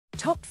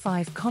Top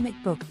 5 Comic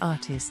Book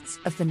Artists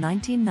of the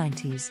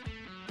 1990s.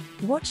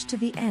 Watch to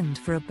the end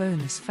for a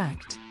bonus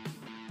fact.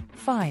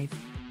 5.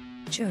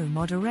 Joe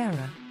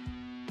Madureira.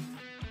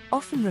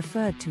 Often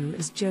referred to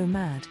as Joe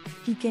Mad,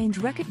 he gained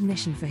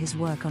recognition for his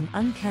work on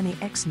Uncanny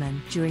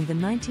X-Men during the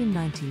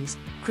 1990s,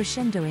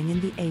 crescendoing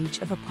in the Age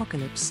of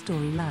Apocalypse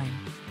storyline.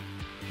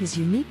 His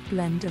unique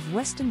blend of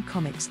Western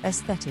comics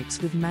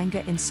aesthetics with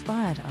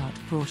manga-inspired art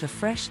brought a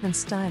fresh and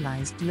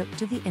stylized look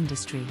to the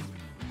industry.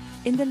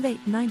 In the late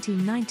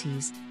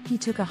 1990s, he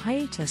took a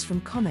hiatus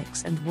from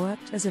comics and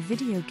worked as a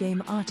video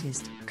game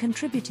artist,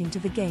 contributing to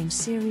the game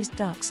series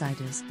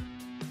Darksiders.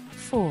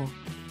 4.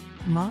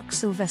 Marc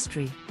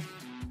Silvestri.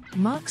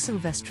 Marc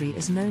Silvestri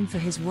is known for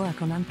his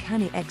work on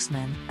Uncanny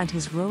X-Men and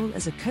his role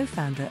as a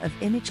co-founder of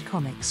Image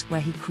Comics,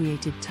 where he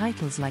created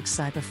titles like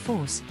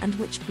Cyberforce and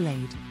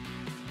Witchblade.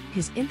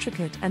 His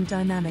intricate and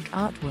dynamic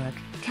artwork,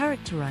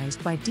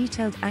 characterized by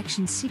detailed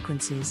action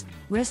sequences,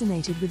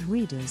 resonated with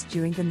readers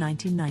during the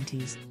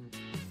 1990s.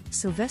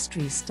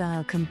 Silvestri's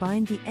style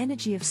combined the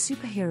energy of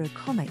superhero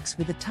comics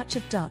with a touch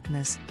of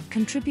darkness,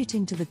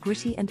 contributing to the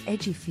gritty and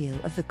edgy feel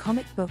of the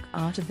comic book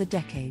art of the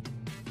decade.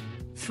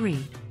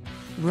 3.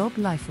 Rob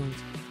Liefeld.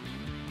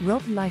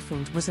 Rob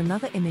Liefeld was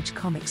another Image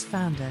Comics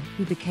founder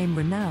who became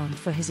renowned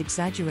for his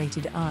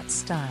exaggerated art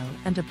style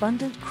and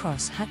abundant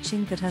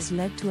cross-hatching that has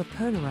led to a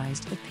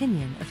polarized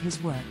opinion of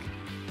his work.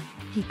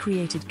 He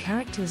created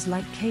characters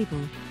like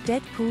Cable,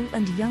 Deadpool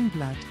and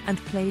Youngblood and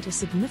played a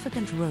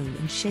significant role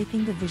in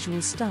shaping the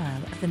visual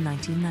style of the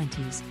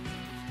 1990s.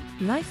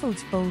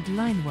 Liefeld's bold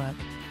line work,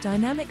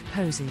 dynamic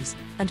poses,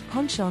 and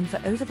penchant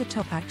for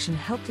over-the-top action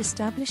helped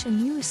establish a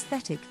new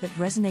aesthetic that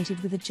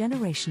resonated with a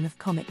generation of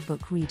comic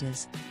book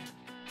readers.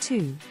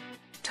 2.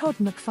 Todd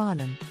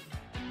McFarlane.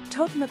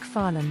 Todd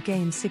McFarlane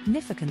gained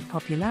significant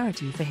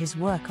popularity for his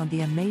work on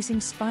The Amazing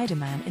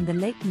Spider-Man in the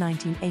late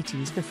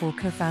 1980s before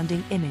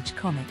co-founding Image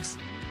Comics.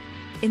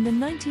 In the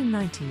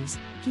 1990s,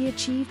 he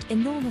achieved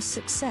enormous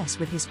success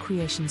with his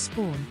creation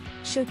Spawn,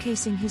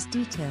 showcasing his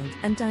detailed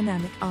and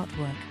dynamic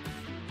artwork.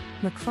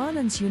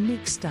 McFarlane's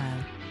unique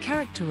style,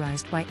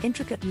 characterized by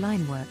intricate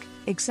line work,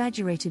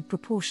 exaggerated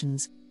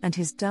proportions, and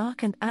his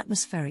dark and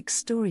atmospheric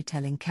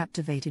storytelling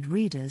captivated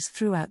readers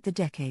throughout the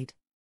decade.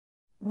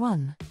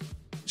 1.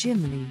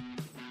 Jim Lee.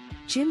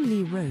 Jim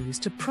Lee rose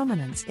to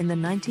prominence in the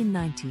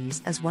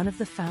 1990s as one of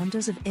the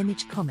founders of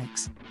Image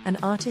Comics, an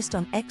artist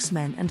on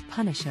X-Men and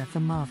Punisher for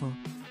Marvel.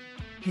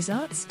 His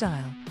art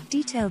style,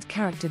 detailed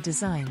character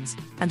designs,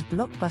 and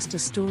blockbuster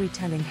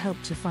storytelling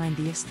helped define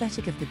the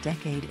aesthetic of the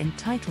decade in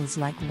titles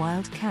like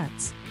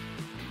WILDCATS.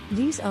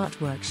 Lee's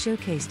artwork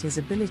showcased his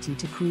ability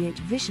to create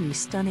visually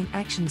stunning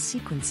action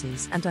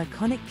sequences and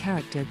iconic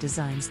character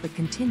designs that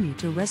continue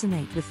to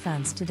resonate with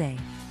fans today.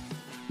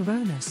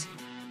 Bonus.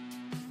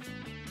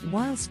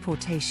 Whilce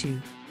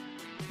Portacio.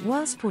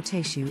 Whilce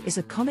Portacio is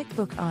a comic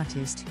book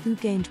artist who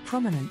gained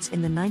prominence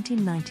in the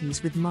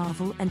 1990s with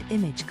Marvel and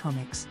Image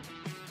Comics.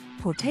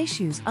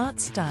 Portacio's art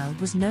style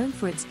was known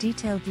for its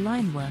detailed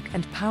line work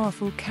and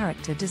powerful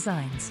character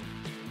designs.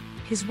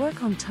 His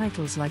work on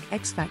titles like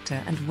X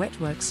Factor and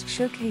Wetworks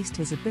showcased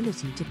his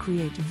ability to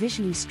create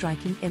visually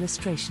striking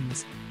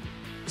illustrations.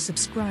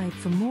 Subscribe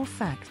for more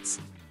facts.